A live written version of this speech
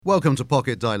Welcome to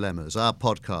Pocket Dilemmas, our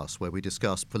podcast where we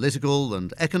discuss political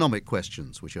and economic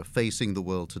questions which are facing the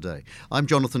world today. I'm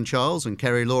Jonathan Charles, and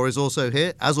Kerry Law is also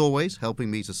here, as always, helping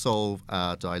me to solve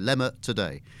our dilemma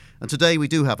today. And today we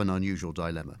do have an unusual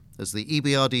dilemma. As the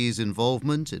EBRD's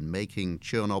involvement in making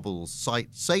Chernobyl's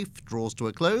site safe draws to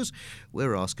a close,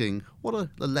 we're asking, what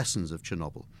are the lessons of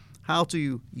Chernobyl? How do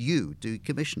you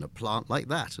decommission a plant like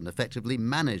that and effectively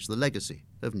manage the legacy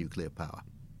of nuclear power?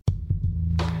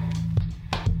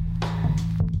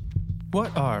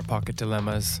 What are pocket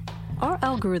dilemmas? Are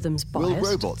algorithms biased?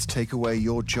 Will robots take away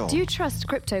your job? Do you trust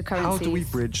cryptocurrencies? How do we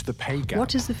bridge the pay gap?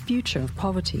 What is the future of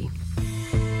poverty?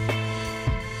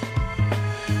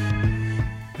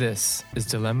 This is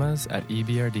Dilemmas at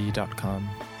ebrd.com.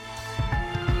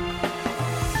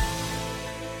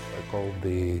 I called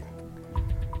the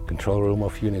control room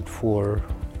of Unit 4,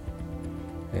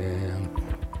 and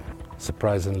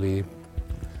surprisingly,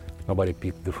 nobody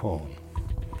picked the phone,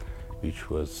 which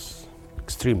was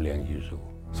extremely unusual.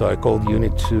 So I called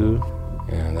Unit 2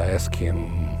 and I asked him,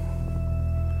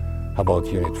 how about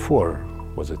Unit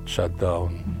 4? Was it shut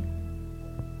down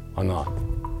or not?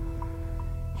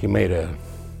 He made a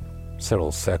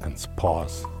several seconds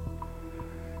pause,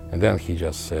 and then he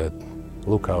just said,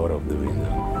 look out of the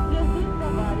window.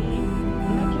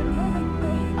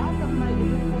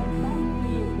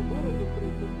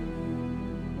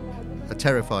 A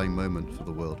terrifying moment for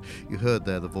the world. You heard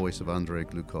there the voice of Andrei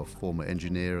Glukov, former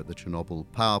engineer at the Chernobyl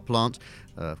power plant.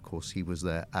 Of course, he was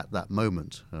there at that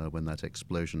moment when that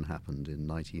explosion happened in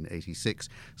 1986,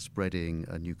 spreading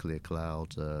a nuclear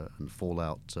cloud and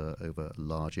fallout over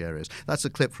large areas. That's a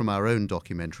clip from our own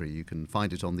documentary. You can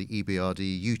find it on the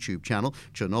EBRD YouTube channel,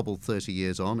 Chernobyl 30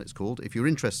 Years On, it's called. If you're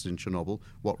interested in Chernobyl,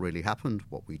 what really happened,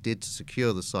 what we did to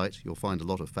secure the site, you'll find a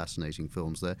lot of fascinating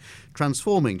films there.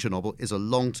 Transforming Chernobyl is a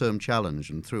long-term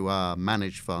challenge, and through our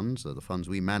managed funds, the funds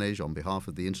we manage on behalf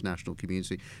of the international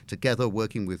community, together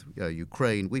working with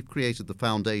Ukraine, we've created the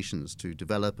foundations to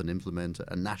develop and implement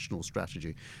a national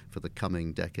strategy for the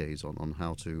coming decades on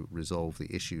how to resolve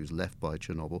the issues left by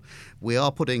Chernobyl. We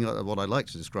are putting what I like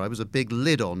to describe as a big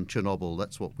lid on Chernobyl.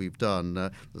 That's what we've done.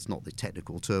 That's not the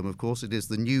technical term, of course. It is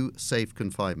the new safe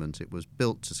confinement. It was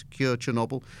built to secure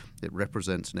Chernobyl. It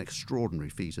represents an extraordinary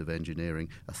feat of engineering,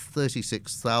 a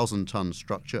 36,000-ton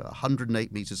structure,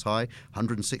 108 metres high,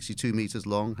 162 metres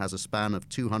long, has a span of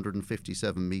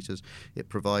 257 metres. It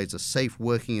provides a safe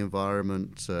working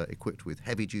environment equipped with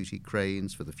heavy-duty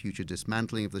cranes for the future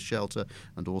dismantling of the shelter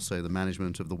and also the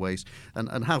management of the waste.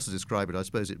 And how to describe it, I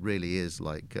suppose it really is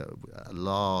like a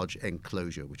large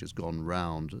enclosure which has gone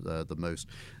round the most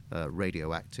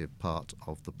radioactive part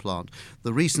of the plant.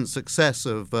 The recent success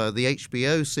of the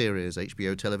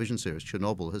HBO television series,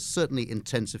 Chernobyl, has certainly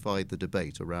intensified the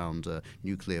debate around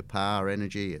nuclear power,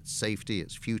 energy, its safety,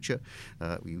 its future.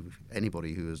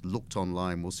 Anybody who has looked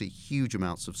online will see huge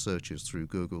amounts of searches through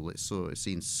Google. It's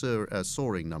seen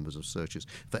soaring numbers of searches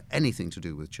for anything to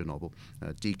do with Chernobyl,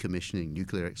 decommissioning,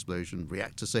 nuclear explosion,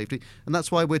 reactor safety, and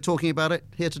that's why we're talking about it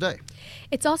here today.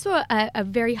 It's also a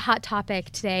very hot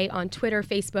topic today on Twitter,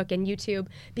 Facebook, and YouTube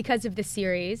because of the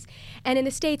series. And in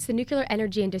the States, the nuclear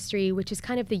energy industry, which is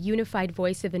kind of the unified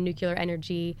voice of the nuclear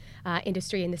energy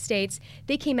industry in the States,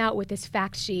 they came out with this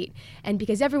fact sheet. And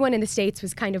because everyone in the States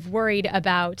was kind of worried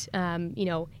about,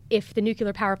 if the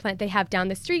nuclear power plant they have down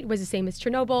the street was the same as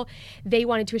Chernobyl, they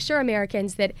wanted to assure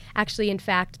Americans that actually, in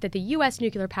fact, that the U.S.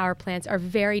 nuclear power plants are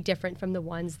very different from the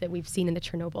ones that we've seen in the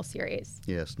Chernobyl series.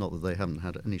 Yes, not that they haven't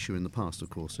had an issue in the past, of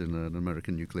course, in an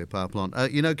American nuclear power plant.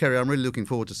 Kerry, I'm really looking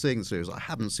forward to seeing the series. I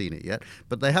haven't seen it yet,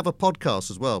 but they have a podcast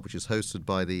as well, which is hosted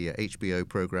by the HBO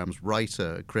program's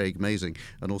writer, Craig Mazin,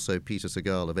 and also Peter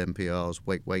Segal of NPR's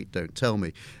Wait, Wait, Don't Tell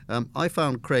Me. I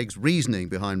found Craig's reasoning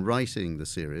behind writing the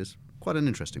series quite an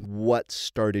interesting. What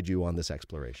started you on this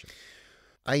exploration?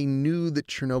 I knew that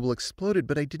Chernobyl exploded,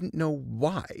 but I didn't know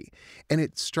why. And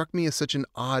it struck me as such an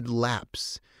odd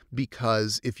lapse,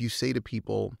 because if you say to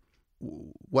people,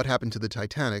 what happened to the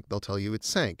Titanic, they'll tell you it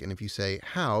sank. And if you say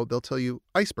how, they'll tell you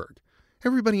iceberg.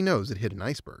 Everybody knows it hit an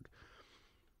iceberg.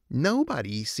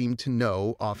 Nobody seemed to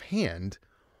know offhand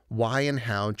why and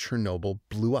how Chernobyl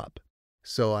blew up.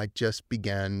 So I just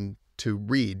began to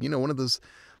read, one of those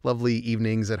lovely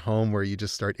evenings at home where you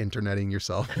just start interneting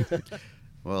yourself.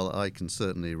 Well, I can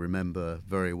certainly remember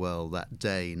very well that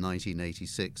day,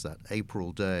 1986, that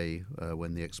April day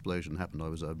when the explosion happened. I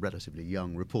was a relatively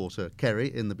young reporter,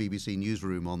 Kerry, in the BBC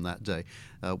newsroom on that day,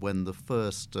 when the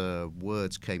first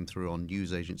words came through on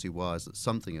news agency wires that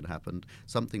something had happened,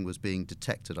 something was being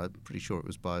detected. I'm pretty sure it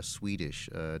was by a Swedish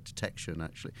detection,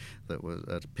 actually, that was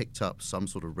picked up some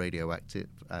sort of radioactive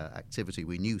activity.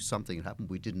 We knew something had happened.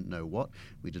 We didn't know what.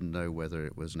 We didn't know whether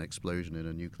it was an explosion in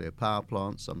a nuclear power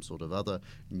plant, some sort of other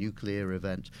nuclear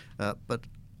event, but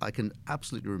I can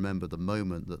absolutely remember the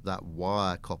moment that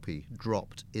wire copy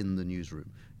dropped in the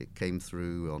newsroom. It came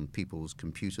through on people's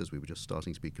computers. We were just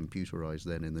starting to be computerized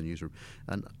then in the newsroom,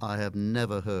 and I have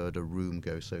never heard a room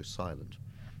go so silent.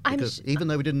 Because even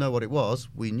though we didn't know what it was,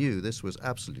 we knew this was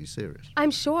absolutely serious.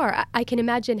 I'm sure. I can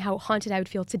imagine how haunted I would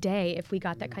feel today if we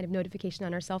got that kind of notification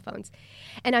on our cell phones.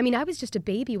 And I mean, I was just a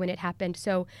baby when it happened.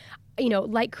 So,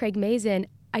 like Craig Mazin,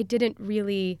 I didn't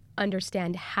really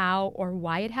understand how or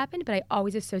why it happened, but I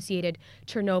always associated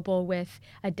Chernobyl with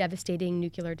a devastating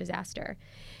nuclear disaster.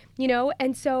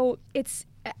 And so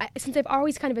since I've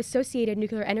always kind of associated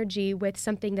nuclear energy with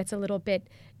something that's a little bit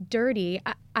dirty,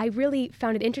 I really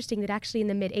found it interesting that actually in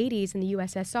the mid-'80s in the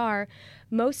USSR,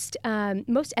 most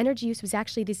energy use was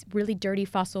actually these really dirty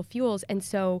fossil fuels. And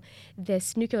so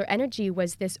this nuclear energy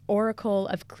was this oracle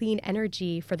of clean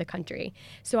energy for the country.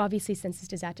 So obviously since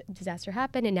this disaster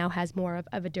happened, it now has more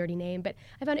of a dirty name. But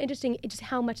I found it interesting just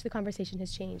how much the conversation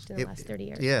has changed in the last 30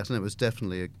 years. Yes, and it was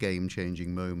definitely a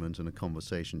game-changing moment and a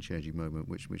conversation-changing moment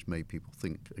which made people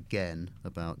think again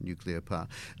about nuclear power.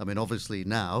 I mean, obviously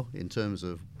now, in terms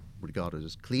of regarded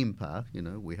as clean power,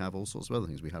 we have all sorts of other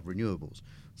things. We have renewables,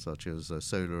 such as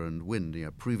solar and wind,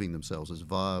 proving themselves as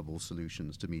viable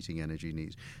solutions to meeting energy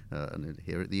needs. And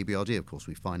here at the EBRD, of course,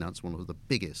 we finance one of the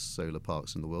biggest solar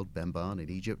parks in the world, Benban in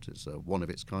Egypt. It's one of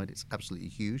its kind. It's absolutely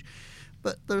huge.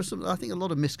 But there are I think, a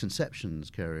lot of misconceptions,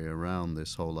 Kerry, around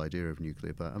this whole idea of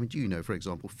nuclear power. I mean, do you know, for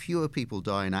example, fewer people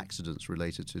die in accidents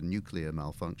related to nuclear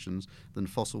malfunctions than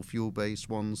fossil fuel-based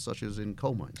ones, such as in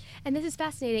coal mines? And this is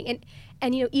fascinating.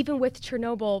 And even with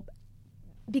Chernobyl,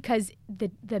 because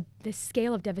the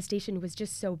scale of devastation was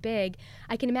just so big,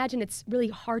 I can imagine it's really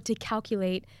hard to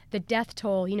calculate the death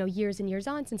toll, years and years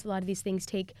on, since a lot of these things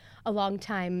take a long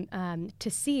time to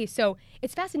see. So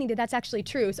it's fascinating that that's actually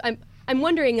true. So I'm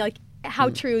wondering,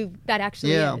 how true that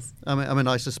actually is. I mean,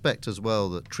 I suspect as well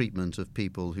that treatment of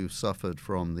people who suffered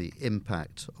from the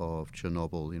impact of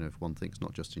Chernobyl, if one thinks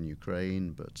not just in Ukraine,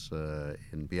 but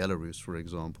in Belarus, for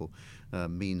example,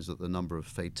 means that the number of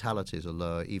fatalities are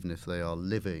lower, even if they are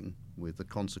living with the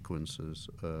consequences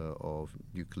of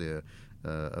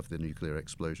the nuclear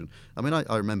explosion. I mean,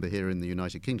 I remember here in the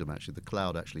United Kingdom, actually, the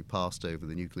cloud actually passed over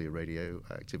the nuclear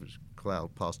radioactivity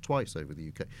cloud passed twice over the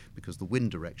UK because the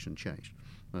wind direction changed.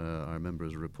 I remember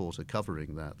as a reporter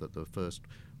covering that the first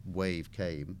wave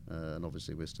came, and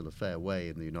obviously we're still a fair way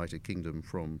in the United Kingdom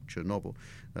from Chernobyl,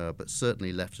 but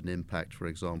certainly left an impact, for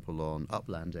example, on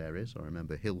upland areas. I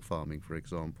remember hill farming, for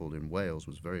example, in Wales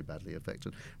was very badly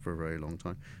affected for a very long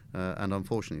time. And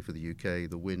unfortunately for the UK,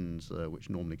 the winds, which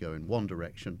normally go in one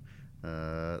direction,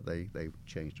 they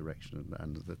changed direction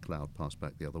and the cloud passed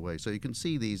back the other way. So you can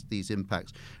see these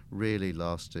impacts really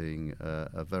lasting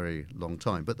a very long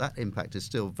time. But that impact is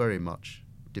still very much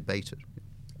debated.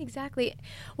 Exactly.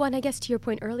 Well, and I guess to your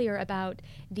point earlier about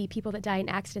the people that die in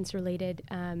accidents related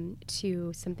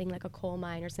to something like a coal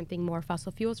mine or something more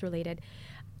fossil fuels related,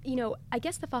 I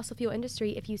guess the fossil fuel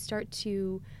industry, if you start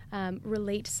to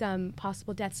relate some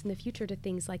possible deaths in the future to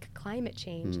things like climate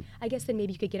change, I guess then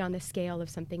maybe you could get on the scale of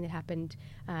something that happened,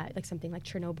 like something like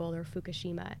Chernobyl or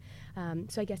Fukushima.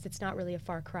 So I guess it's not really a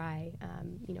far cry,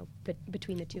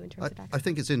 between the two in terms of accidents. I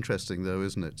think it's interesting, though,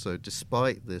 isn't it? So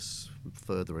despite this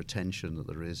further attention that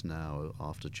there is now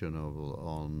after Chernobyl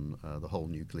on the whole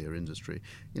nuclear industry,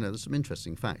 there's some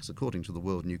interesting facts. According to the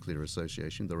World Nuclear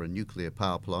Association, there are nuclear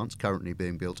power plants currently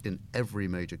being built in every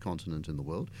major continent in the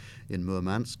world. In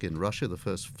Murmansk, in Russia, the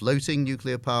first floating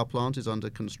nuclear power plant is under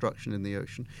construction in the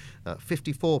ocean.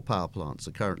 54 power plants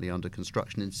are currently under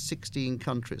construction in 16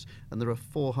 countries, and there are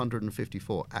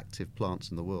 454 active plants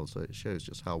in the world. So it shows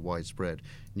just how widespread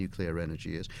nuclear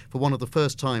energy is. For one of the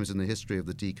first times in the history of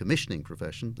the decommissioning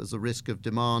profession, there's a risk of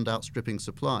demand outstripping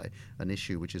supply, an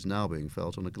issue which is now being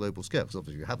felt on a global scale. Because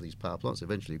obviously you have these power plants,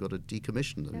 eventually you've got to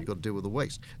decommission them, you've got to deal with the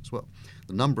waste as well.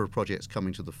 The number of projects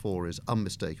coming to the fore is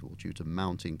unmistakable due to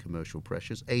mounting commercial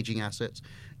pressures, aging assets,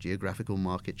 geographical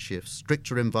market shifts,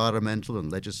 stricter environmental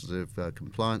and legislative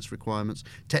compliance requirements,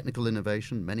 technical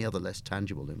innovation, many other less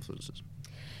tangible influences.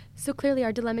 So clearly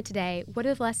our dilemma today, what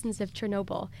are the lessons of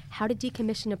Chernobyl? How to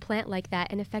decommission a plant like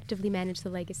that and effectively manage the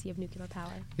legacy of nuclear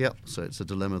power? Yep, so it's a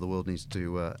dilemma the world needs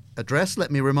to address.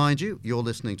 Let me remind you, you're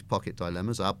listening to Pocket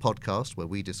Dilemmas, our podcast where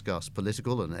we discuss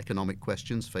political and economic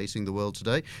questions facing the world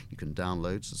today. You can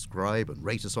download, subscribe and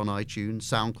rate us on iTunes,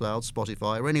 SoundCloud,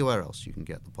 Spotify or anywhere else you can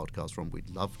get the podcast from. We'd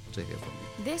love to hear from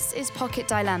you. This is Pocket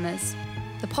Dilemmas,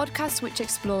 the podcast which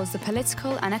explores the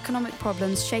political and economic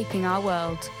problems shaping our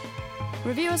world.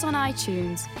 Review us on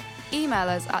iTunes, email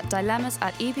us at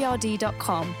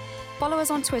dilemmas@ebrd.com, follow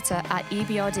us on Twitter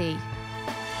 @ebrd.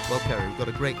 Well, Kerry, we've got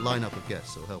a great lineup of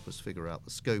guests who'll help us figure out the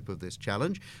scope of this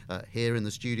challenge. Here in the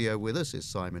studio with us is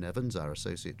Simon Evans, our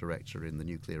Associate Director in the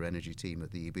Nuclear Energy Team at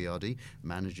the EBRD,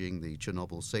 managing the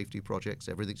Chernobyl safety projects,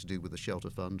 everything to do with the Shelter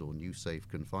Fund or New Safe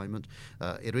Confinement.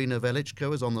 Irina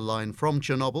Velichko is on the line from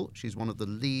Chernobyl. She's one of the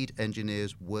lead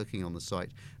engineers working on the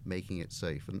site, making it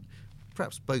safe. And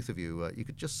perhaps both of you, you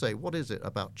could just say, what is it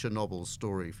about Chernobyl's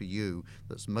story for you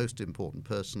that's most important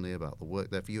personally about the work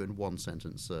there for you in one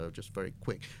sentence? Just very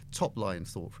quick top-line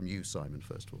thought from you, Simon,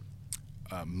 first of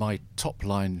all. My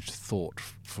top-line thought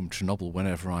from Chernobyl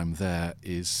whenever I'm there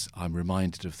is I'm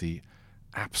reminded of the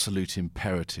absolute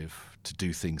imperative to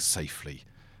do things safely.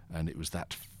 And it was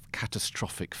that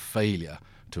catastrophic failure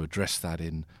to address that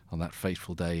on that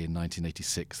fateful day in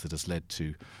 1986 that has led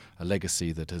to a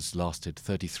legacy that has lasted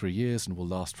 33 years and will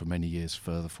last for many years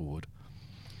further forward.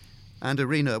 And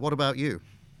Irina, what about you?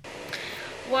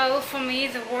 Well, for me,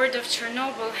 the word of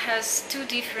Chernobyl has two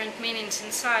different meanings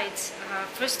and sides.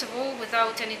 First of all,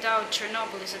 without any doubt,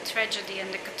 Chernobyl is a tragedy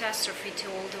and a catastrophe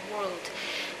to all the world.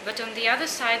 But on the other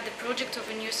side, the project of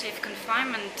a new safe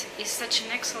confinement is such an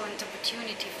excellent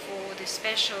opportunity for the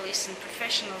specialists and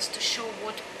professionals to show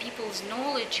what people's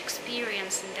knowledge,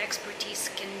 experience and expertise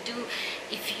can do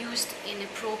if used in a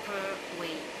proper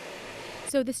way.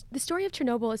 So the story of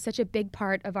Chernobyl is such a big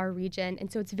part of our region, and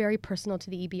so it's very personal to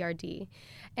the EBRD.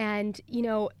 And, you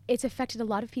know, it's affected a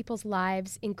lot of people's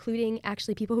lives, including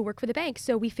actually people who work for the bank.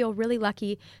 So we feel really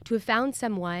lucky to have found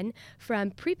someone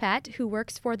from Pripyat who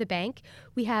works for the bank.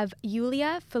 We have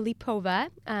Yulia Filipova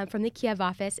from the Kiev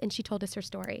office, and she told us her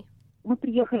story.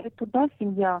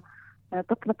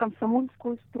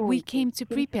 We came to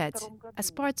Pripyat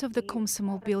as part of the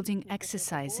Komsomol building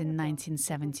exercise in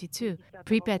 1972.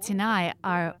 Pripyat and I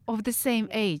are of the same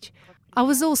age. I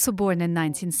was also born in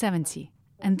 1970,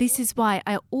 and this is why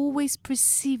I always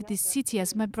perceived this city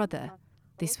as my brother.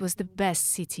 This was the best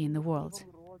city in the world.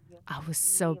 I was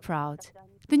so proud.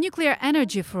 The nuclear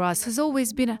energy for us has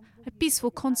always been a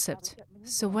peaceful concept.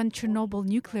 So when Chernobyl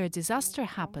nuclear disaster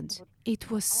happened,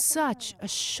 it was such a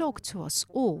shock to us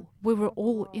all. We were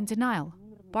all in denial,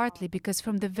 partly because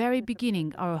from the very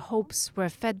beginning our hopes were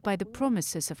fed by the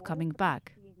promises of coming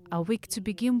back. A week to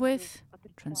begin with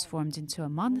transformed into a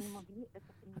month,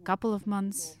 a couple of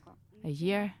months, a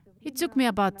year. It took me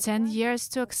about 10 years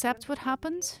to accept what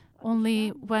happened. Only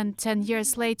when 10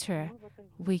 years later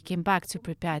we came back to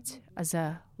Pripyat as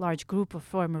a large group of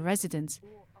former residents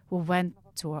who went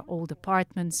to our old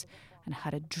apartments and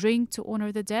had a drink to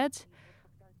honor the dead,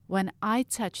 when I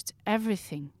touched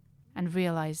everything and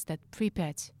realized that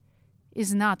Pripyat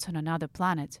is not on another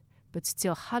planet, but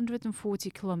still 140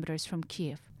 kilometers from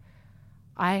Kiev,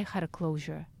 I had a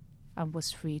closure and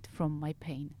was freed from my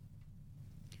pain.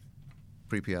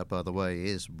 Pripyat, by the way,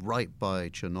 is right by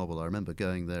Chernobyl. I remember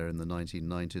going there in the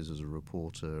 1990s as a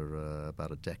reporter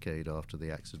about a decade after the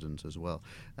accident as well.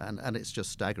 And it's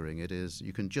just staggering. It is.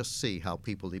 You can just see how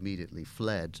people immediately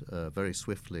fled very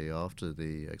swiftly after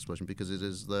the explosion, because it is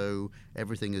as though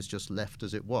everything is just left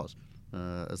as it was.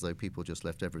 As though people just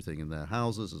left everything in their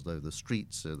houses, as though the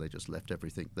streets, they just left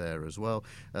everything there as well.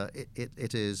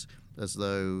 It is as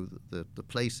though the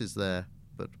place is there,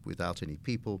 but without any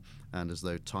people, and as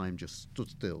though time just stood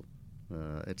still.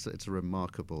 It's a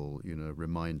remarkable,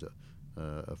 reminder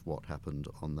of what happened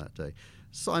on that day.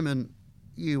 Simon,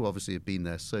 you obviously have been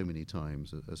there so many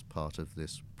times as part of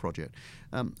this project.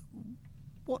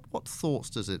 What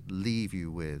thoughts does it leave you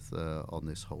with on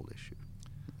this whole issue?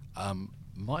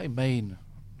 My main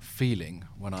feeling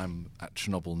when I'm at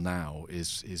Chernobyl now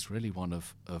is really one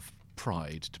of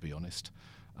pride, to be honest.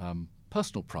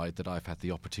 Personal pride that I've had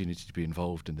the opportunity to be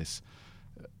involved in this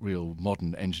real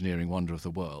modern engineering wonder of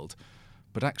the world.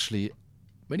 But actually,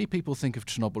 many people think of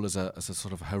Chernobyl as a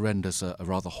sort of horrendous, a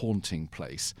rather haunting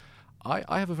place.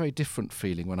 I have a very different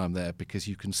feeling when I'm there, because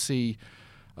you can see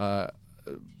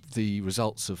the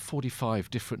results of 45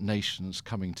 different nations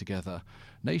coming together.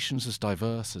 Nations as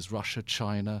diverse as Russia,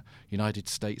 China, United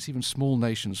States, even small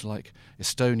nations like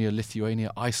Estonia,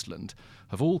 Lithuania, Iceland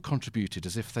have all contributed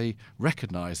as if they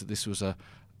recognise that this was a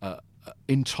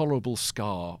intolerable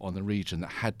scar on the region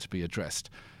that had to be addressed.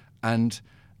 And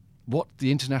what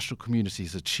the international community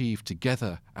has achieved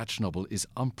together at Chernobyl is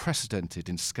unprecedented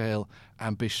in scale,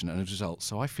 ambition and result.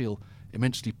 So I feel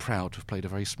immensely proud to have played a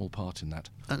very small part in that.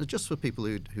 And just for people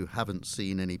who haven't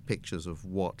seen any pictures of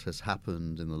what has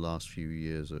happened in the last few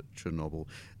years at Chernobyl,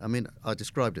 I mean, I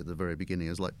described it at the very beginning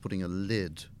as like putting a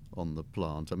lid on the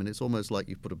plant. I mean, it's almost like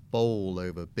you've put a bowl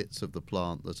over bits of the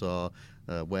plant that are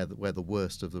where the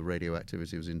worst of the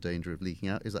radioactivity was in danger of leaking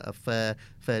out. Is that a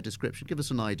fair description? Give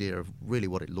us an idea of really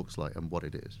what it looks like and what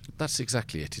it is. That's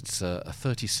exactly it. It's a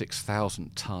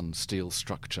 36,000-ton steel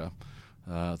structure,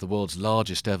 the world's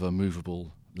largest ever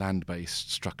movable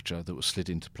land-based structure that was slid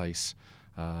into place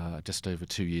just over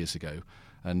 2 years ago.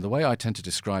 And the way I tend to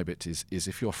describe it is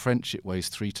if you're French, it weighs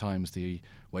 3 times the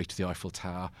weight of the Eiffel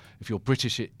Tower. If you're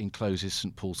British, it encloses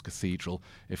St. Paul's Cathedral.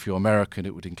 If you're American,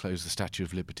 it would enclose the Statue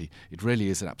of Liberty. It really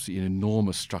is an absolutely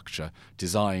enormous structure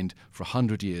designed for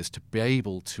 100 years to be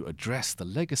able to address the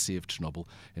legacy of Chernobyl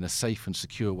in a safe and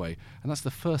secure way. And that's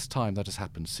the first time that has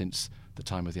happened since the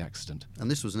time of the accident. And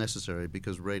this was necessary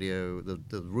because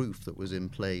the roof that was in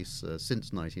place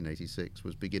since 1986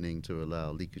 was beginning to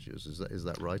allow leakages. Is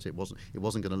that right? It wasn't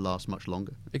going to last much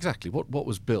longer. Exactly. What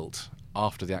was built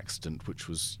after the accident, which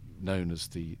was known as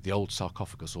the old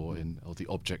sarcophagus or the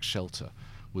object shelter,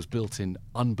 was built in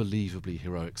unbelievably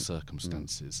heroic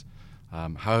circumstances.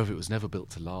 However, it was never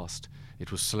built to last.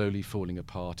 It was slowly falling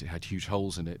apart. It had huge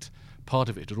holes in it. Part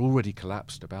of it had already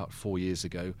collapsed about 4 years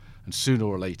ago, and sooner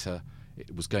or later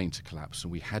it was going to collapse,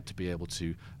 and we had to be able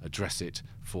to address it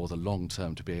for the long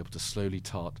term, to be able to slowly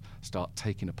start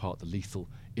taking apart the lethal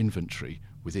inventory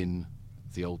within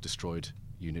the old destroyed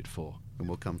Unit 4. And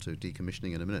we'll come to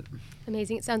decommissioning in a minute.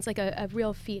 Amazing. It sounds like a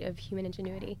real feat of human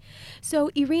ingenuity. So,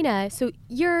 Irina,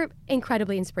 you're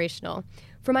incredibly inspirational.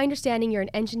 From my understanding, you're an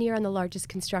engineer on the largest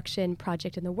construction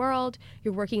project in the world.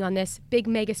 You're working on this big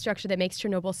mega structure that makes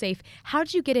Chernobyl safe. How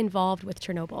did you get involved with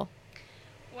Chernobyl?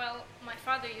 Well, my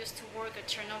father used to work at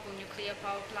Chernobyl nuclear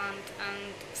power plant,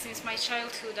 and since my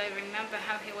childhood I remember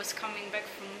how he was coming back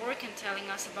from work and telling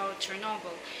us about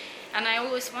Chernobyl. And I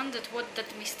always wondered what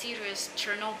that mysterious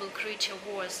Chernobyl creature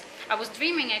was. I was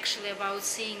dreaming actually about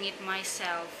seeing it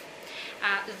myself.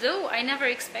 Though I never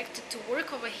expected to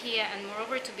work over here and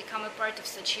moreover to become a part of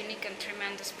such unique and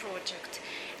tremendous project.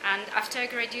 And after I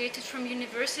graduated from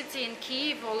university in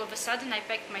Kyiv, all of a sudden I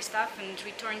packed my stuff and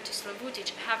returned to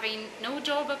Slavutic, having no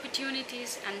job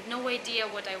opportunities and no idea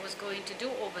what I was going to do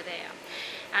over there.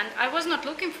 And I was not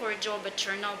looking for a job at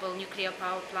Chernobyl nuclear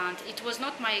power plant. It was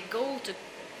not my goal to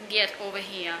get over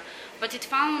here, but it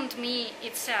found me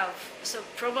itself, so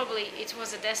probably it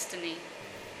was a destiny.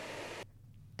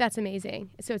 That's amazing.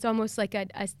 So it's almost like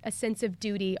a sense of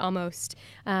duty, almost,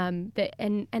 and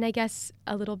I guess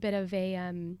a little bit of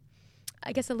a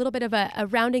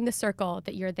rounding the circle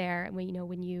that you're there.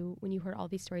 When you heard all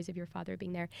these stories of your father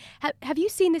being there. Have you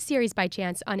seen the series by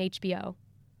chance on HBO?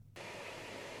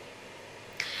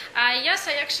 Yes,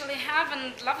 I actually have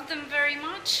and loved them very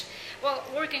much. Well,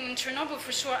 working in Chernobyl,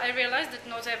 for sure, I realized that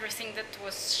not everything that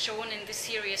was shown in the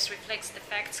series reflects the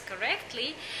facts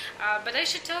correctly. But I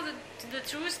should tell the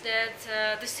truth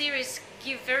that the series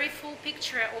give very full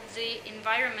picture of the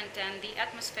environment and the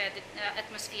atmosphere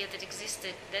that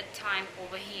existed that time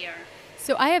over here.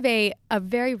 So I have a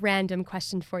very random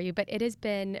question for you, but it has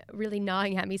been really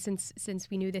gnawing at me since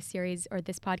we knew this series or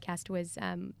this podcast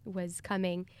was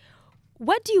coming.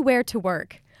 What do you wear to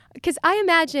work? Because I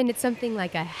imagine it's something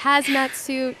like a hazmat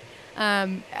suit.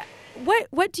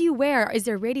 What do you wear? Is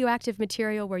there radioactive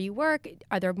material where you work?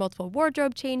 Are there multiple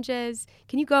wardrobe changes?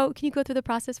 Can you go through the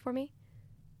process for me?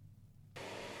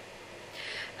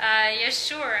 Yes,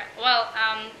 sure. Well,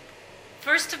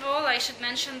 first of all, I should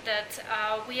mention that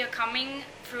we are coming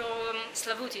from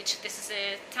Slavutic. This is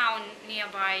a town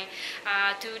nearby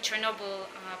to Chernobyl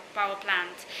power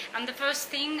plant. And the first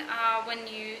thing,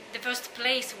 the first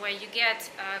place where you get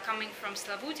coming from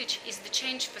Slavutic is the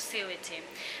change facility,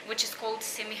 which is called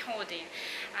Semihody.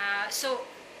 So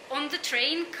on the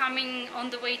train coming on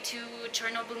the way to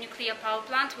Chernobyl nuclear power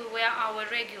plant, we wear our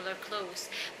regular clothes.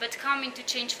 But coming to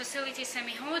change facility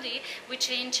Semihody, we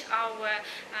change our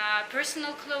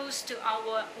personal clothes to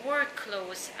our work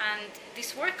clothes. And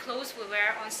these work clothes we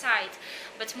wear on site.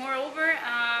 But moreover,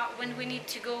 when we need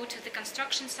to go to the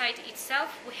construction site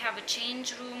itself, we have a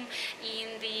change room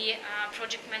in the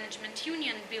Project Management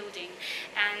Union building.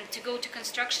 And to go to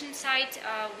construction site,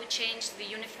 we change the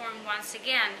uniform once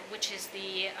again, which is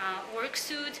the work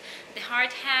suit, the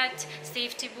hard hat,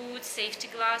 safety boots, safety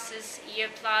glasses,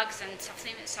 earplugs, and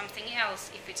something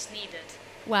else if it's needed.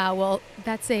 Wow, well,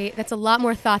 that's a lot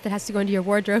more thought that has to go into your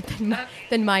wardrobe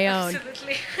than my own.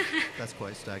 Absolutely. That's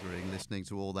quite staggering, listening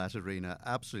to all that, Irina.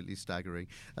 Absolutely staggering.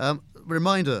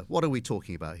 Reminder, what are we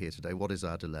talking about here today? What is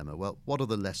our dilemma? Well, what are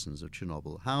the lessons of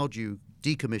Chernobyl? How do you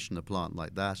decommission a plant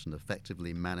like that and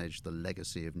effectively manage the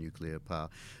legacy of nuclear power?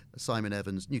 Simon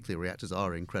Evans, nuclear reactors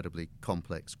are incredibly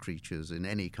complex creatures in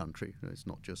any country. It's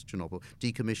not just Chernobyl.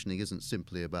 Decommissioning isn't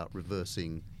simply about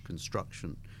reversing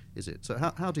construction, is it? So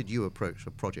how did you approach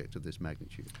a project of this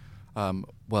magnitude?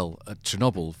 At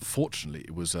Chernobyl, fortunately,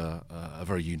 it was a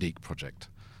very unique project.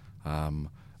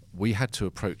 We had to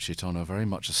approach it on a very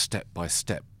much a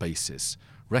step-by-step basis,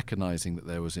 recognising that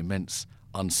there was immense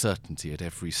uncertainty at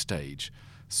every stage.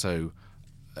 So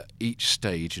each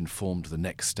stage informed the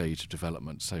next stage of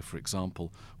development. So, for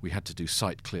example, we had to do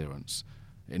site clearance.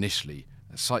 Initially,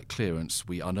 site clearance,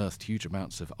 we unearthed huge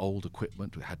amounts of old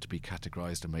equipment that had to be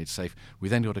categorised and made safe. We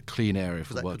then got a clean area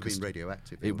for that workers. Could have been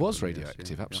radioactive. It was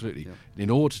radioactive, absolutely. In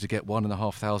order to get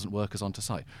 1,500 workers onto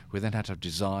site, we then had to have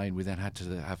design, we then had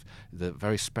to have the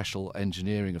very special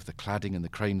engineering of the cladding and the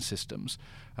crane systems,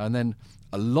 and then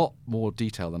a lot more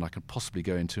detail than I can possibly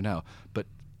go into now. But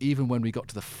even when we got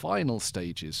to the final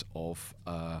stages of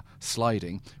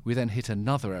sliding, we then hit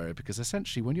another area, because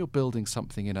essentially when you're building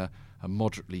something in a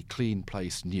moderately clean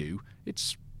place new,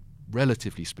 it's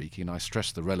relatively speaking, and I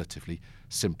stress the relatively,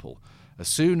 simple. As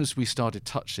soon as we started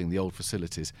touching the old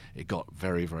facilities, it got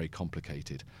very, very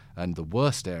complicated. And the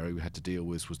worst area we had to deal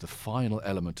with was the final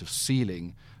element of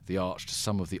sealing the arch to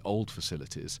some of the old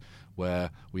facilities,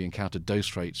 where we encountered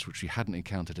dose rates which we hadn't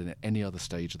encountered in any other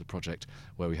stage of the project,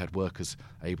 where we had workers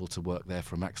able to work there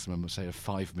for a maximum of, say, of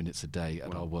 5 minutes a day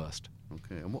at our worst.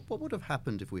 Okay, and what would have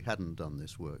happened if we hadn't done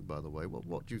this work, by the way?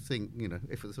 What do you think,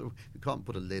 if we can't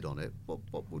put a lid on it,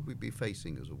 what would we be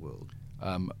facing as a world?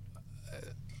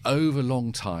 Over a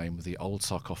long time, the old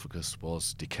sarcophagus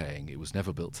was decaying. It was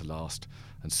never built to last,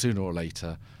 and sooner or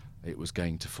later, it was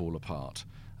going to fall apart.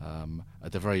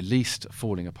 At the very least,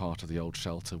 falling apart of the old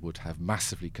shelter would have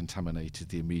massively contaminated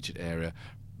the immediate area,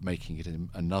 making it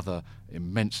another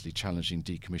immensely challenging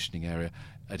decommissioning area.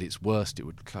 At its worst, it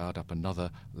would cloud up another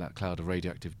cloud of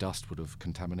radioactive dust, would have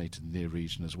contaminated the near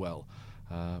region as well.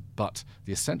 But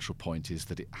the essential point is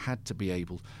that it had to be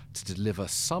able to deliver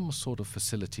some sort of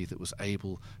facility that was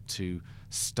able to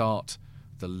start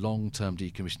the long-term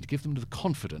decommission, to give them the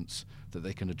confidence that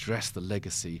they can address the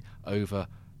legacy over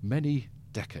many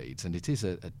decades. And it is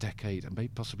a decade, and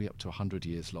maybe possibly up to 100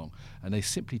 years long. And they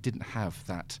simply didn't have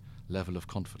that level of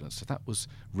confidence. So that was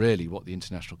really what the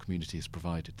international community has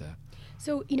provided there.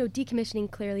 So,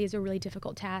 decommissioning clearly is a really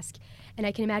difficult task, and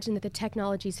I can imagine that the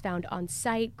technologies found on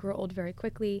site grow old very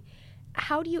quickly.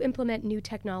 How do you implement new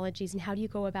technologies, and how do you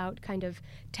go about kind of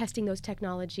testing those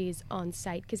technologies on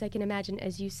site? Because I can imagine,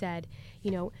 as you said,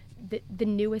 the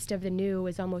newest of the new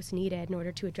is almost needed in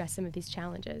order to address some of these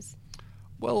challenges.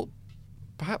 Well,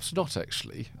 perhaps not,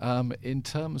 actually. In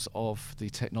terms of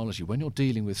the technology, when you're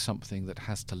dealing with something that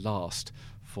has to last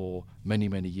for many,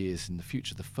 many years in the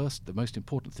future, the most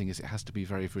important thing is it has to be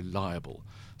very reliable.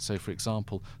 So, for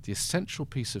example, the essential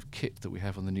piece of kit that we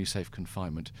have on the new safe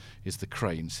confinement is the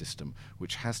crane system,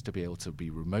 which has to be able to be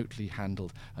remotely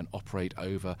handled and operate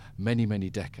over many, many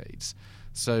decades.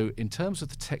 So in terms of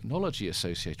the technology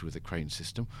associated with the crane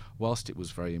system, whilst it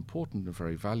was very important and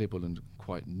very valuable and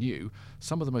quite new,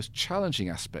 some of the most challenging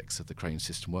aspects of the crane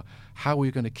system were how are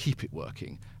we going to keep it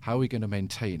working? How are we going to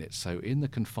maintain it? So in the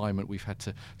confinement, we've had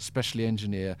to specially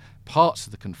engineer parts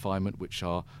of the confinement which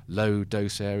are low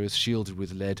dose areas, shielded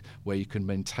with lead, where you can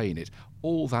maintain it.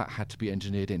 All that had to be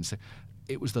engineered in. So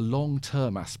it was the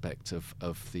long-term aspect of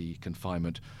the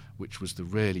confinement which was the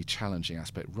really challenging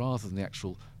aspect, rather than the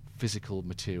actual physical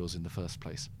materials in the first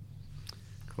place.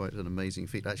 Quite an amazing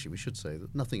feat. Actually, we should say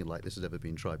that nothing like this has ever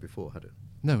been tried before, had it?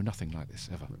 No, nothing like this,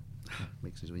 ever.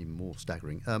 Makes it even more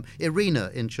staggering. Irina,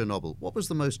 in Chernobyl, what was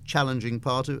the most challenging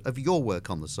part of your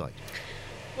work on the site?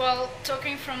 Well,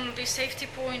 talking from the safety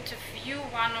point of view,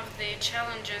 one of the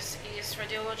challenges is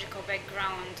radiological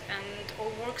background, and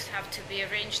all works have to be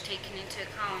arranged taking into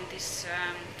account this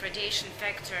radiation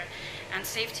factor, and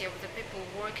safety of the people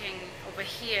working over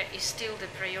here is still the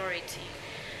priority.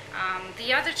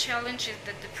 The other challenge is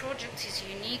that the project is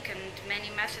unique, and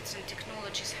many methods and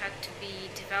technologies had to be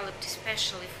developed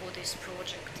especially for this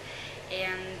project.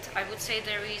 And I would say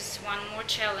there is one more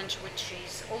challenge which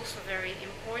is also very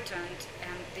important,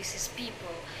 and this is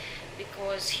people,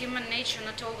 because human nature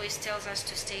not always tells us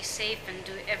to stay safe and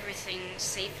do everything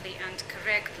safely and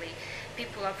correctly.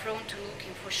 people are prone to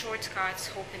looking for shortcuts,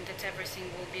 hoping that everything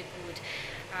will be good.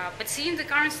 But seeing the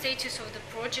current status of the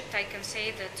project, I can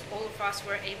say that all of us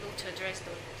were able to address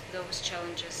those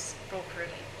challenges properly.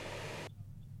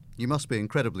 You must be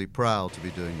incredibly proud to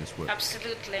be doing this work.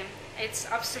 Absolutely. It's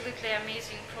absolutely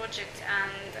amazing project,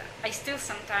 and I still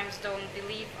sometimes don't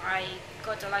believe I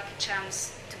got a lucky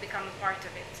chance to become a part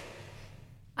of it.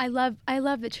 I love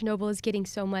that Chernobyl is getting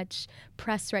so much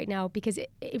press right now, because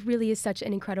it really is such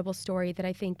an incredible story that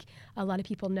I think a lot of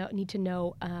people need to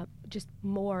know just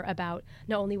more about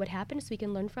not only what happened so we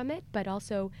can learn from it, but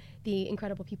also the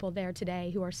incredible people there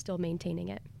today who are still maintaining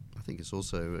it. I think it's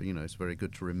also, it's very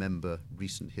good to remember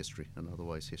recent history, and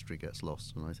otherwise history gets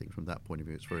lost. And I think from that point of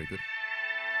view, it's very good.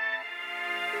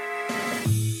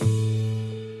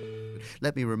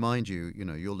 Let me remind you,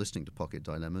 you're listening to Pocket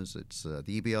Dilemmas. It's the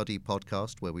EBRD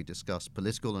podcast where we discuss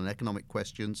political and economic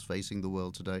questions facing the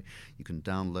world today. You can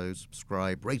download,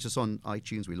 subscribe, rate us on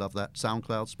iTunes. We love that.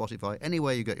 SoundCloud, Spotify,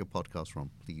 anywhere you get your podcast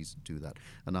from, please do that.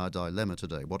 And our dilemma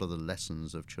today, what are the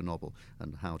lessons of Chernobyl,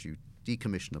 and how do you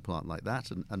decommission a plant like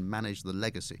that and manage the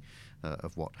legacy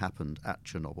of what happened at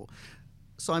Chernobyl?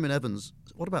 Simon Evans,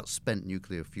 what about spent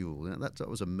nuclear fuel? That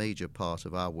was a major part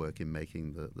of our work in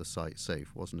making the site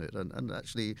safe, wasn't it? And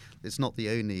actually, it's not the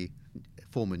only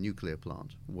former nuclear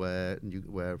plant where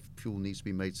fuel needs to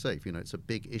be made safe. It's a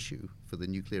big issue for the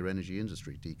nuclear energy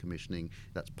industry, decommissioning.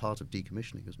 That's part of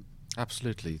decommissioning, isn't it?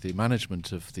 Absolutely. The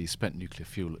management of the spent nuclear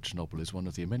fuel at Chernobyl is one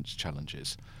of the immense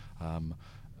challenges.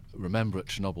 Remember at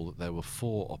Chernobyl that there were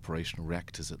 4 operational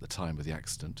reactors at the time of the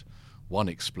accident. 1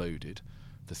 exploded.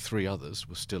 The 3 others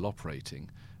were still operating,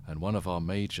 and one of our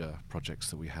major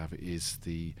projects that we have is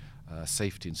the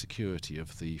safety and security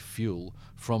of the fuel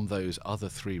from those other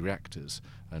 3 reactors,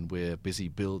 and we're busy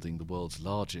building the world's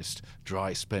largest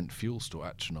dry spent fuel store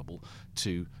at Chernobyl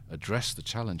to address the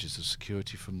challenges of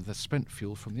security from the spent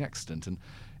fuel from the accident. And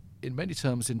in many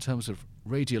terms, in terms of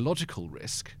radiological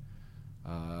risk,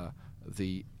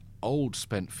 the old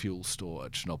spent fuel store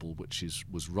at Chernobyl, which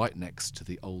was right next to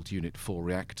the old Unit 4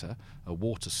 reactor, a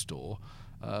water store,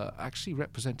 actually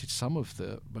represented some of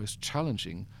the most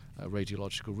challenging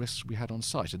radiological risks we had on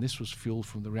site. And this was fuel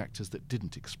from the reactors that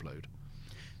didn't explode.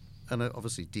 And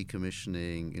obviously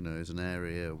decommissioning, is an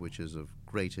area which is of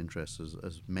great interest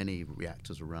as many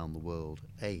reactors around the world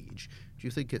age. Do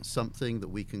you think it's something that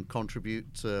we can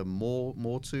contribute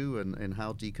more to in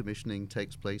how decommissioning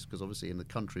takes place? Because obviously in the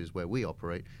countries where we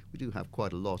operate, we do have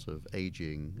quite a lot of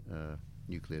aging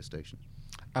nuclear stations.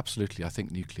 Absolutely. I think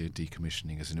nuclear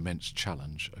decommissioning is an immense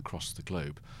challenge across the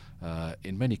globe.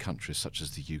 In many countries, such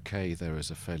as the UK, there is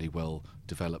a fairly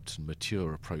well-developed and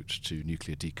mature approach to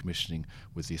nuclear decommissioning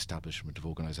with the establishment of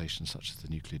organisations such as the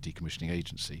Nuclear Decommissioning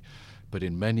Agency. But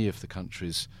in many of the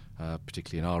countries,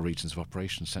 particularly in our regions of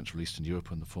operation, Central Eastern Europe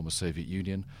and the former Soviet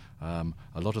Union, a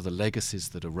lot of the legacies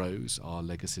that arose are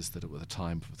legacies that were at the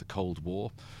time of the Cold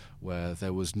War, where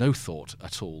there was no thought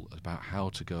at all about how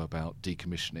to go about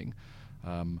decommissioning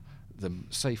them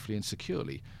safely and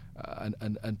securely.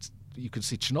 And you can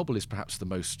see Chernobyl is perhaps the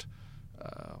most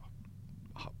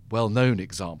well-known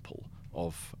example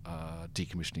of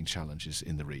decommissioning challenges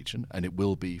in the region, and it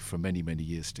will be for many, many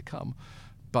years to come.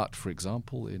 But, for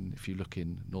example, if you look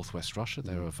in northwest Russia,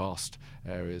 there are vast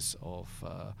areas of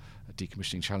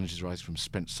decommissioning challenges arising from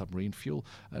spent submarine fuel.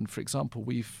 And, for example,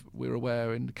 we're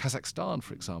aware in Kazakhstan,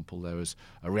 for example, there is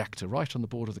a reactor right on the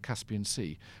border of the Caspian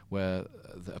Sea where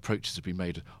the approaches have been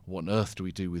made, what on earth do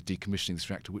we do with decommissioning this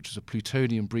reactor, which is a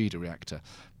plutonium breeder reactor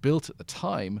built at the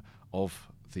time of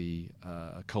the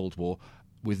Cold War,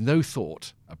 with no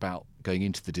thought about going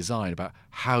into the design about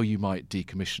how you might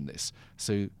decommission this.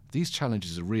 So these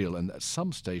challenges are real, and at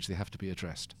some stage they have to be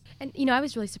addressed. And, I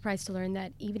was really surprised to learn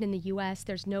that even in the U.S.,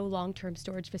 there's no long-term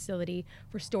storage facility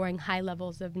for storing high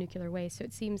levels of nuclear waste. So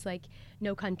it seems like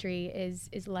no country is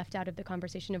left out of the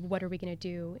conversation of what are we going to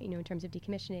do, in terms of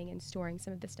decommissioning and storing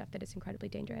some of the stuff that is incredibly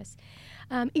dangerous.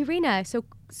 Irina, so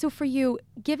for you,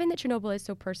 given that Chernobyl is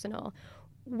so personal,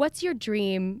 what's your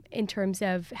dream in terms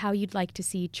of how you'd like to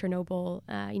see Chernobyl,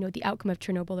 the outcome of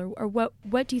Chernobyl, or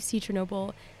what do you see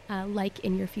Chernobyl like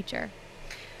in your future?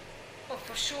 Well,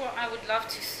 for sure, I would love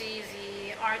to see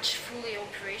the arch fully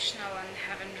operational and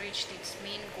having reached its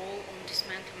main goal on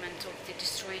dismantlement of the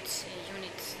destroyed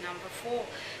unit number 4,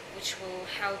 which will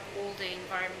help all the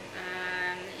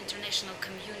international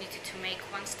community to make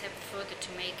one step further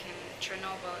to making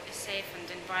Chernobyl a safe and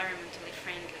environmentally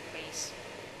friendly place.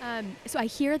 So I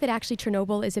hear that actually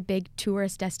Chernobyl is a big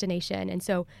tourist destination, and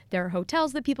so there are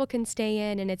hotels that people can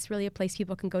stay in, and it's really a place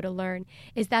people can go to learn.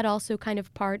 Is that also kind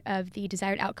of part of the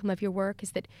desired outcome of your work?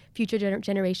 Is that future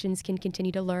generations can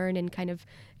continue to learn and kind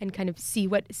of see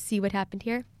what happened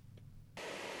here?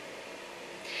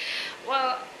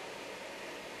 Well,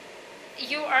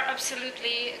 you are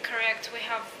absolutely correct. We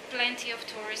have plenty of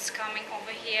tourists coming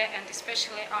over here, and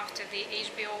especially after the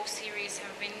HBO series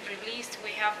have been released,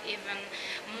 we have even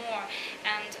more.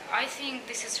 And I think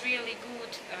this is really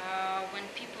good when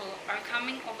people are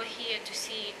coming over here to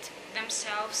see it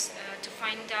themselves, to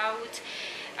find out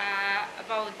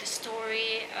about the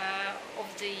story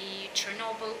of the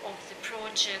Chernobyl, of the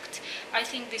project. I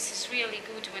think this is really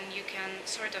good when you can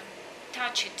sort of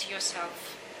touch it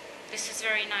yourself. This is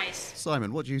very nice.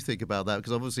 Simon, what do you think about that?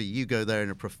 Because obviously you go there in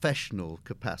a professional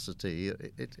capacity.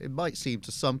 It might seem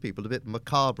to some people a bit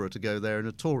macabre to go there in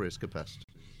a tourist capacity.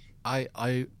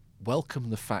 I welcome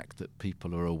the fact that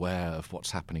people are aware of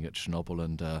what's happening at Chernobyl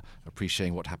and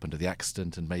appreciating what happened to the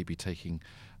accident, and maybe taking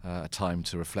time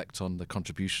to reflect on the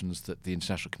contributions that the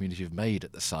international community have made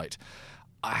at the site.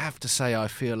 I have to say I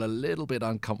feel a little bit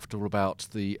uncomfortable about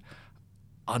the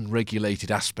unregulated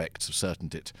aspects of certain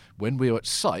it. When we're at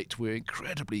site, we're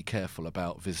incredibly careful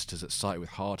about visitors at site with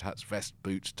hard hats, vest,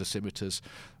 boots, dosimeters,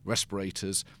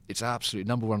 respirators. It's absolutely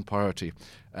number one priority,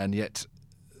 and yet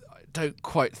I don't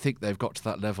quite think they've got to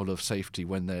that level of safety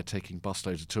when they're taking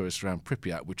busloads of tourists around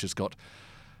Pripyat, which has got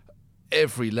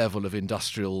every level of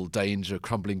industrial danger,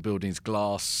 crumbling buildings,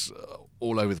 glass,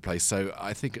 all over the place. So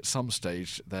I think at some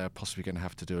stage they're possibly going to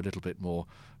have to do a little bit more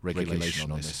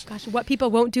regulation on this. Gosh, what people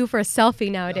won't do for a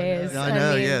selfie nowadays. I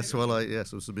know, yes. Well, there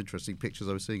were some interesting pictures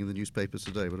I was seeing in the newspapers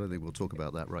today, but I don't think we'll talk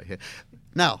about that right here.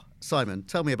 Now, Simon,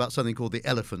 tell me about something called the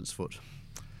elephant's foot.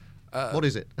 What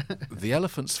is it? The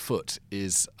elephant's foot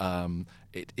is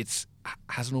it's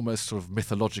has an almost sort of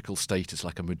mythological status,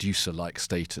 like a Medusa-like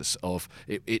status of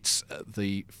it's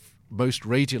the most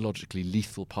radiologically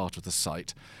lethal part of the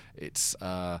site. It's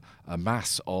a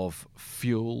mass of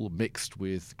fuel mixed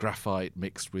with graphite,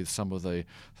 mixed with some of the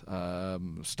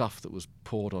stuff that was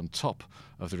poured on top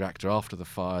of the reactor after the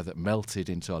fire, that melted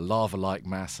into a lava-like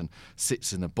mass and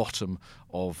sits in the bottom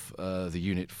of the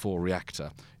Unit 4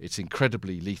 reactor. It's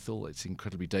incredibly lethal, it's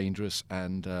incredibly dangerous,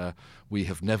 and we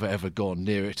have never ever gone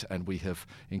near it, and we have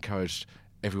encouraged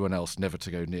everyone else never to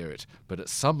go near it. But at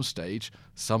some stage,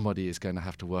 somebody is going to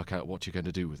have to work out what you're going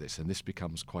to do with this, and this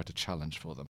becomes quite a challenge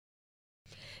for them.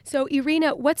 So,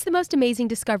 Irina, what's the most amazing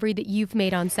discovery that you've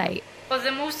made on site? Well,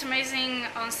 the most amazing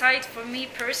on site for me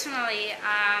personally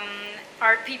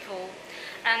are people.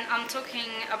 And I'm talking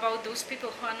about those people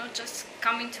who are not just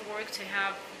coming to work to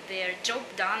have their job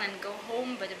done and go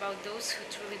home, but about those who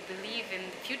truly believe in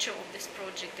the future of this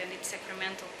project and its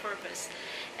sacramental purpose.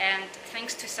 And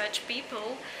thanks to such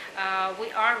people,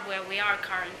 we are where we are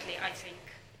currently, I think.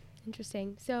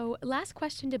 Interesting. So last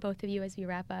question to both of you as we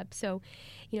wrap up. So,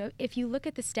 if you look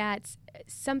at the stats,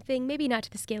 something, maybe not to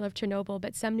the scale of Chernobyl,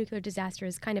 but some nuclear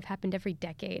disasters kind of happened every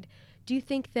decade. Do you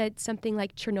think that something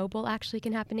like Chernobyl actually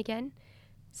can happen again?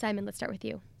 Simon, let's start with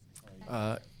you.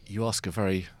 You ask a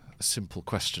very simple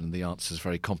question. The answer is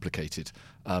very complicated.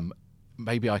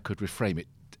 Maybe I could reframe it.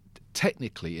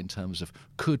 Technically, in terms of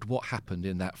could what happened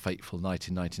in that fateful night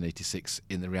in 1986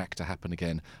 in the reactor happen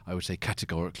again, I would say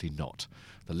categorically not.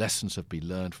 The lessons have been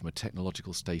learned from a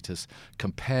technological status.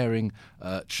 Comparing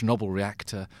Chernobyl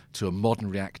reactor to a modern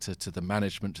reactor, to the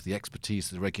management, to the expertise,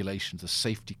 to the regulations, the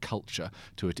safety culture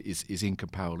to it is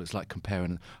incomparable. It's like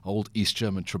comparing an old East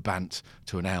German Trabant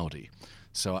to an Audi.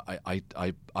 So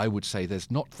I would say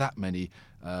there's not that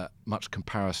much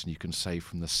comparison you can say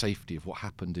from the safety of what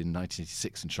happened in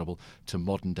 1986 in Chernobyl to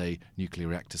modern day nuclear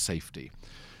reactor safety.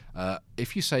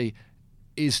 If you say,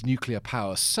 is nuclear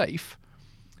power safe?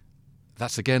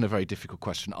 That's again a very difficult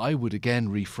question. I would again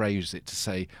rephrase it to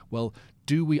say, well,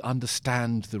 do we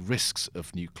understand the risks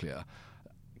of nuclear?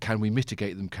 Can we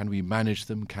mitigate them? Can we manage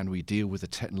them? Can we deal with the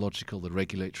technological, the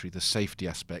regulatory, the safety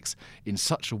aspects in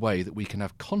such a way that we can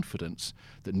have confidence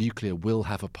that nuclear will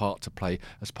have a part to play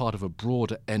as part of a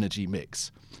broader energy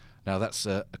mix? Now, that's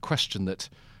a question that,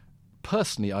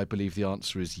 personally, I believe the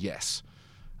answer is yes.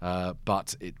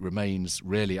 But it remains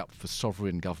really up for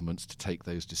sovereign governments to take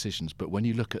those decisions. But when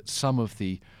you look at some of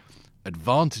the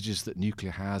advantages that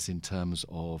nuclear has in terms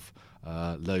of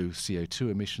low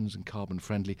CO2 emissions and carbon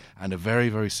friendly, and a very,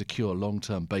 very secure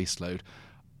long-term baseload,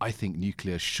 I think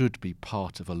nuclear should be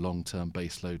part of a long-term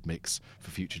baseload mix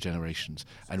for future generations,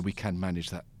 and we can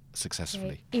manage that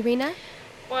successfully. Irina?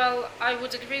 Well, I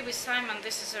would agree with Simon.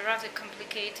 This is a rather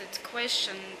complicated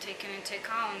question, taking into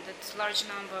account that a large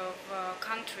number of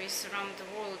countries around the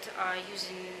world are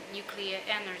using nuclear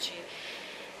energy.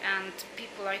 And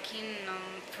people are keen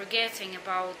on forgetting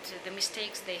about the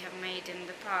mistakes they have made in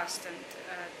the past. And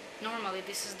normally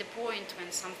this is the point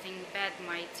when something bad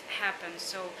might happen.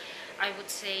 So I would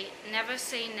say never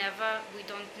say never. We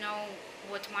don't know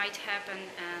what might happen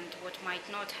and what might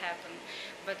not happen.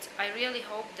 But I really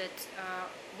hope that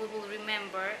we will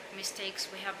remember mistakes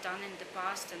we have done in the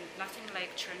past, and nothing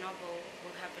like Chernobyl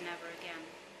will happen ever again.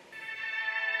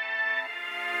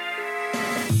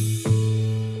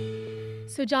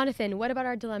 So, Jonathan, what about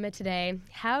our dilemma today?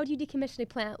 How do you decommission a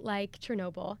plant like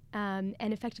Chernobyl and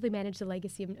effectively manage the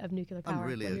legacy of nuclear power? I'm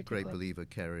really a great believer,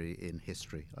 Kerry, in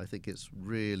history. I think it's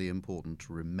really important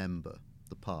to remember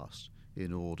the past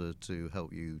in order to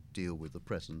help you deal with the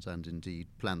present and indeed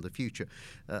plan the future.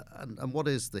 And what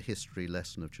is the history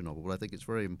lesson of Chernobyl? Well, I think it's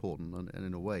very important, and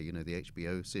in a way, the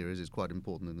HBO series is quite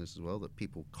important in this as well, that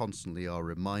people constantly are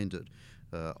reminded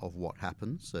of what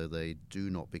happened so they do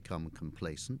not become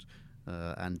complacent.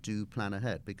 And do plan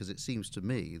ahead, because it seems to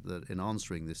me that in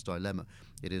answering this dilemma,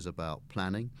 it is about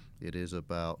planning, it is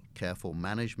about careful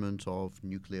management of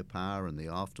nuclear power and the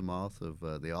aftermath of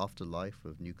the afterlife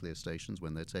of nuclear stations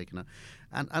when they're taken out.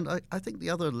 And I think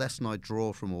the other lesson I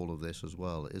draw from all of this as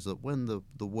well is that when the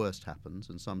worst happens,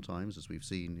 and sometimes, as we've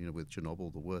seen with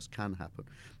Chernobyl, the worst can happen,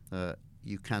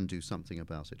 you can do something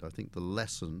about it. I think the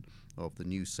lesson of the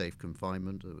new safe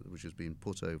confinement, which has been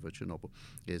put over Chernobyl,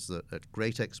 is that at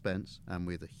great expense and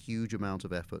with a huge amount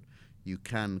of effort, you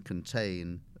can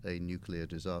contain a nuclear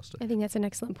disaster. I think that's an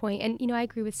excellent point. And, I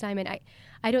agree with Simon.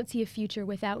 I don't see a future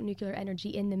without nuclear energy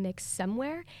in the mix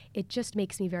somewhere. It just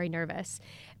makes me very nervous.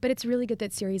 But it's really good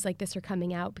that series like this are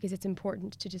coming out, because it's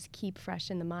important to just keep fresh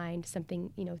in the mind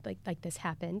something, like this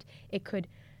happened. It could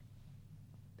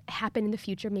happen in the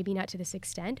future, maybe not to this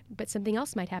extent, but something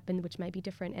else might happen which might be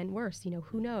different and worse.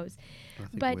 Who knows?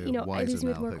 But it leaves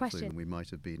me with more questions than we might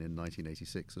have been in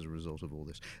 1986 as a result of all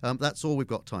this. That's all we've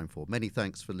got time for. Many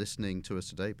thanks for listening to us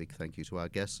today. Big thank you to our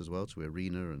guests as well, to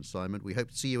Irina and Simon. We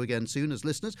hope to see you again soon as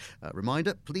listeners.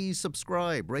 Reminder, please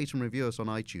subscribe, rate and review us on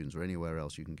iTunes or anywhere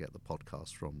else you can get the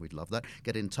podcast from. We'd love that.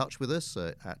 Get in touch with us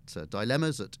at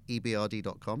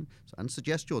dilemmas@ebrd.com and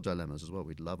suggest your dilemmas as well.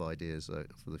 We'd love ideas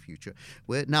for the future.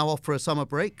 We're now off for a summer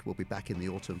break. We'll be back in the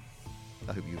autumn.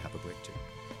 I hope you have a break too.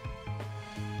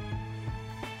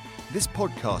 This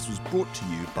podcast was brought to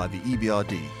you by the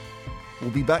EBRD. We'll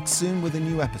be back soon with a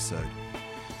new episode.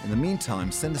 In the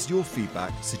meantime, send us your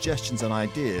feedback, suggestions and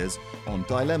ideas on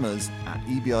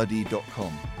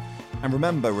dilemmas@ebrd.com. And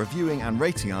remember, reviewing and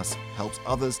rating us helps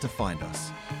others to find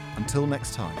us. Until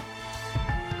next time.